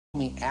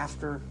me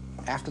after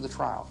the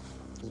trial.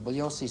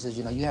 Bugliosi says,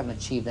 you know, you haven't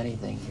achieved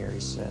anything here. He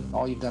said,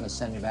 all you've done is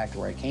send me back to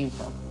where I came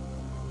from.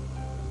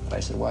 But I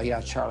said, well,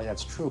 yeah, Charlie,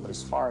 that's true, but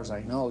as far as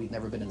I know, you've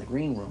never been in the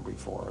green room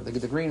before.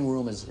 The green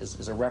room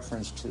is a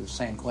reference to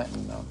San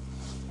Quentin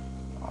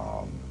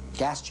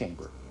gas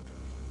chamber.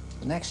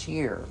 The next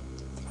year,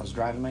 I was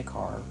driving my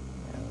car,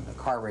 and the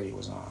car radio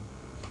was on,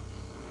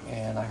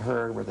 and I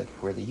heard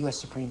where the U.S.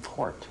 Supreme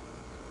Court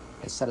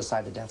had set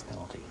aside the death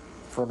penalty,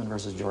 Furman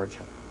versus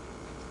Georgia.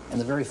 And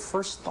the very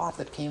first thought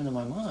that came into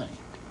my mind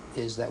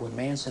is that what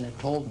Manson had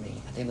told me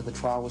at the end of the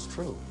trial was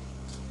true,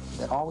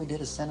 that all we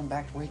did is send him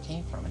back to where he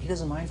came from, and he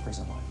doesn't mind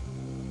prison life.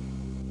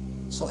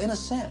 So in a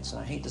sense,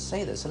 and I hate to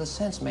say this, in a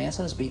sense,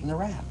 Manson has beaten the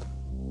rap.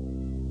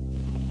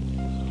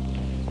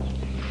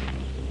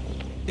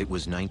 It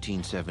was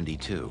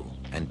 1972,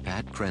 and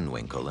Pat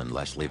Krenwinkel and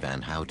Leslie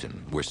Van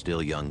Houten were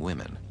still young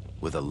women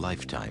with a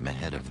lifetime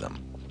ahead of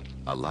them,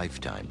 a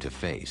lifetime to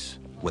face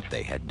what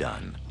they had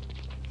done.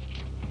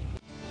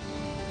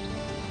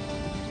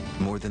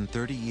 More than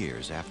 30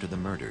 years after the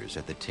murders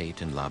at the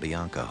Tate and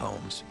LaBianca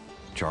homes,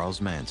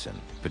 Charles Manson,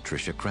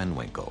 Patricia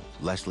Krenwinkel,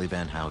 Leslie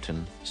Van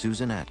Houten,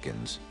 Susan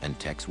Atkins, and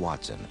Tex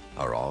Watson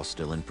are all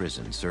still in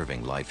prison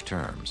serving life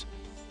terms.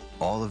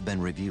 All have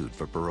been reviewed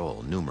for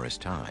parole numerous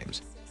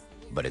times,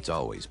 but it's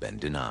always been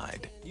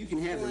denied. You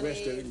can have the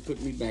rest of it and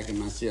put me back in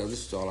my cell.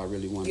 This is all I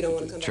really want to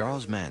do.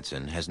 Charles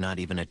Manson has not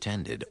even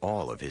attended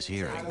all of his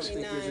hearings. I don't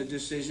think there's a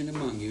decision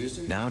among you, is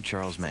there? Now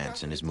Charles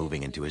Manson is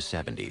moving into his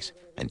 70s,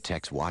 and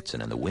Tex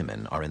Watson and the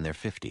women are in their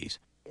 50s.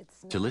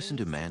 To listen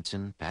to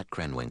Manson, Pat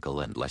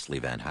Krenwinkel, and Leslie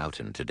Van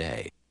Houten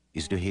today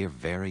is to hear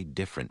very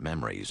different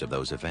memories of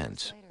those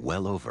events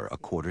well over a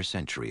quarter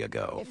century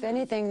ago. If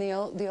anything, the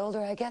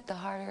older I get, the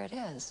harder it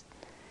is.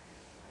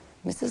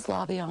 Mrs.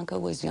 LaBianca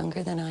was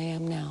younger than I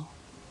am now.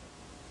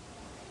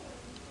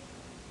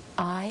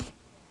 I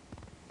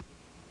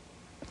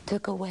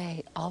took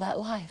away all that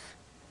life.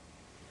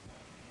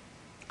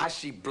 I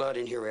see blood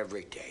in here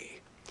every day.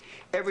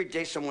 Every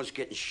day someone's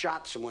getting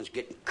shot, someone's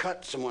getting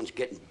cut, someone's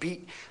getting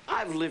beat.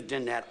 I've lived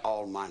in that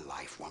all my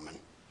life, woman.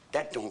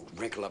 That don't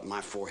wrinkle up my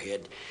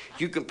forehead.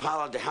 You can pile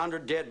out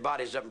 100 dead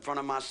bodies up in front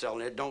of my cell,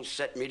 and it don't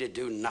set me to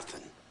do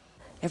nothing.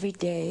 Every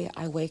day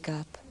I wake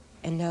up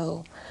and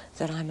know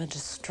that I'm a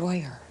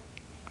destroyer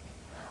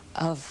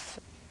of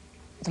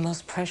the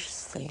most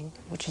precious thing,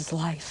 which is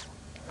life.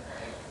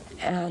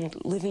 And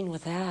living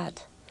with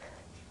that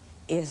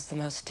is the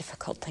most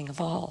difficult thing of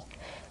all.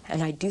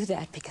 And I do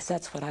that because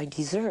that's what I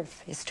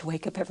deserve, is to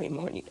wake up every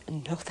morning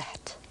and know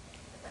that.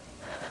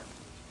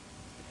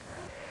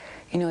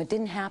 You know, it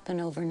didn't happen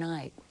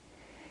overnight.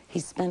 He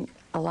spent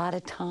a lot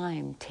of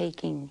time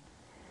taking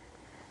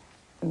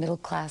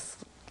middle-class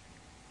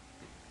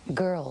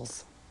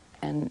girls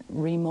and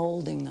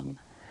remolding them.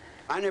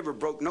 I never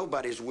broke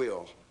nobody's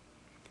will.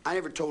 I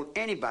never told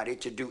anybody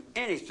to do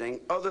anything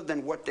other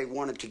than what they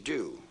wanted to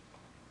do.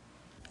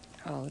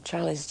 Oh,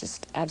 Charlie's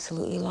just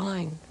absolutely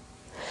lying.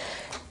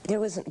 There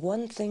wasn't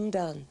one thing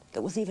done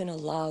that was even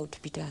allowed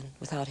to be done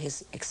without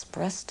his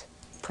expressed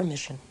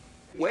permission.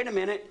 Wait a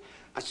minute.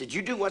 I said,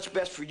 you do what's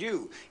best for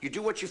you. You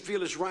do what you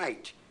feel is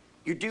right.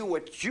 You do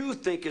what you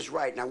think is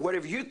right. Now,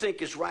 whatever you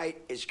think is right,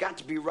 it's got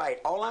to be right.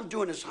 All I'm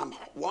doing is I'm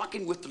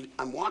walking with you,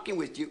 I'm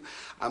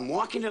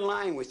walking in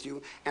line with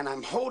you, and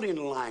I'm holding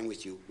the line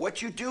with you.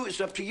 What you do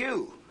is up to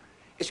you.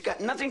 It's got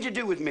nothing to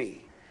do with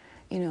me.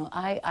 You know,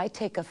 I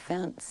take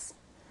offense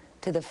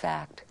to the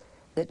fact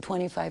that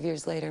 25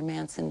 years later,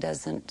 Manson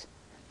doesn't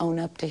own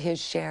up to his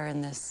share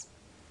in this.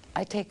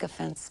 I take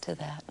offense to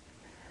that.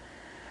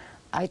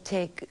 I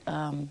take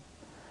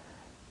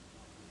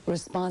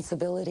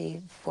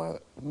responsibility for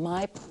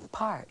my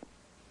part.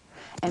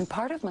 And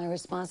part of my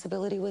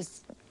responsibility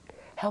was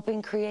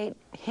helping create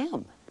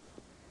him.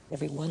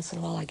 Every once in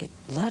a while I get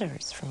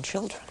letters from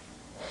children,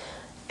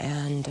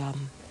 and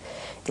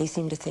they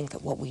seem to think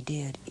that what we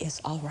did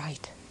is all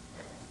right.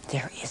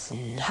 There is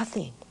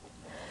nothing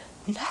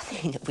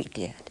that we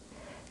did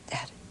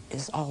that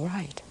is all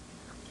right.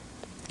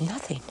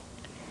 Nothing.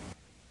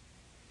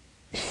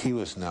 He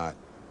was not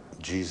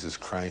Jesus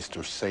Christ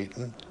or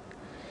Satan.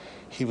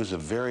 He was a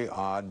very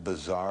odd,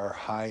 bizarre,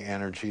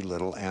 high-energy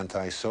little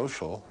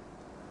antisocial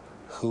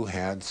who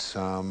had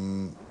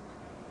some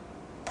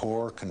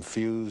poor,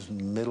 confused,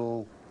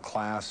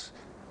 middle-class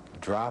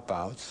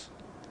dropouts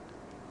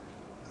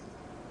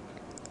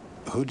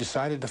who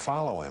decided to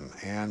follow him.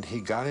 And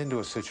he got into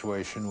a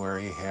situation where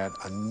he had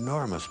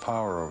enormous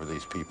power over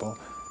these people,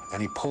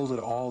 and he pulled it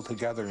all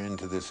together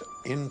into this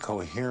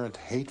incoherent,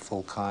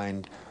 hateful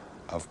kind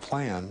of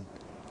plan.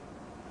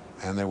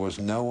 And there was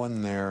no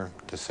one there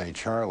to say,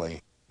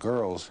 Charlie,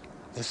 girls,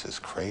 this is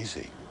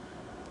crazy.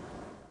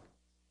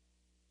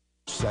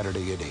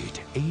 Saturday at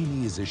 8,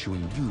 A&E is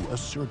issuing you a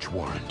search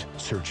warrant.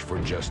 Search for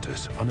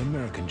justice on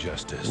American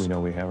Justice. We know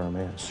we have our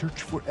man.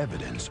 Search for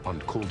evidence on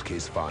cold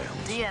case files.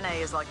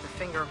 DNA is like the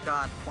finger of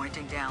God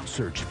pointing down.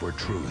 Search for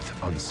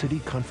truth on City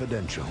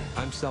Confidential.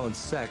 I'm selling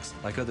sex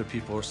like other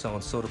people are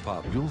selling soda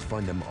pop. You'll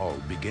find them all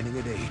beginning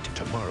at 8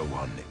 tomorrow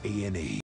on A&E.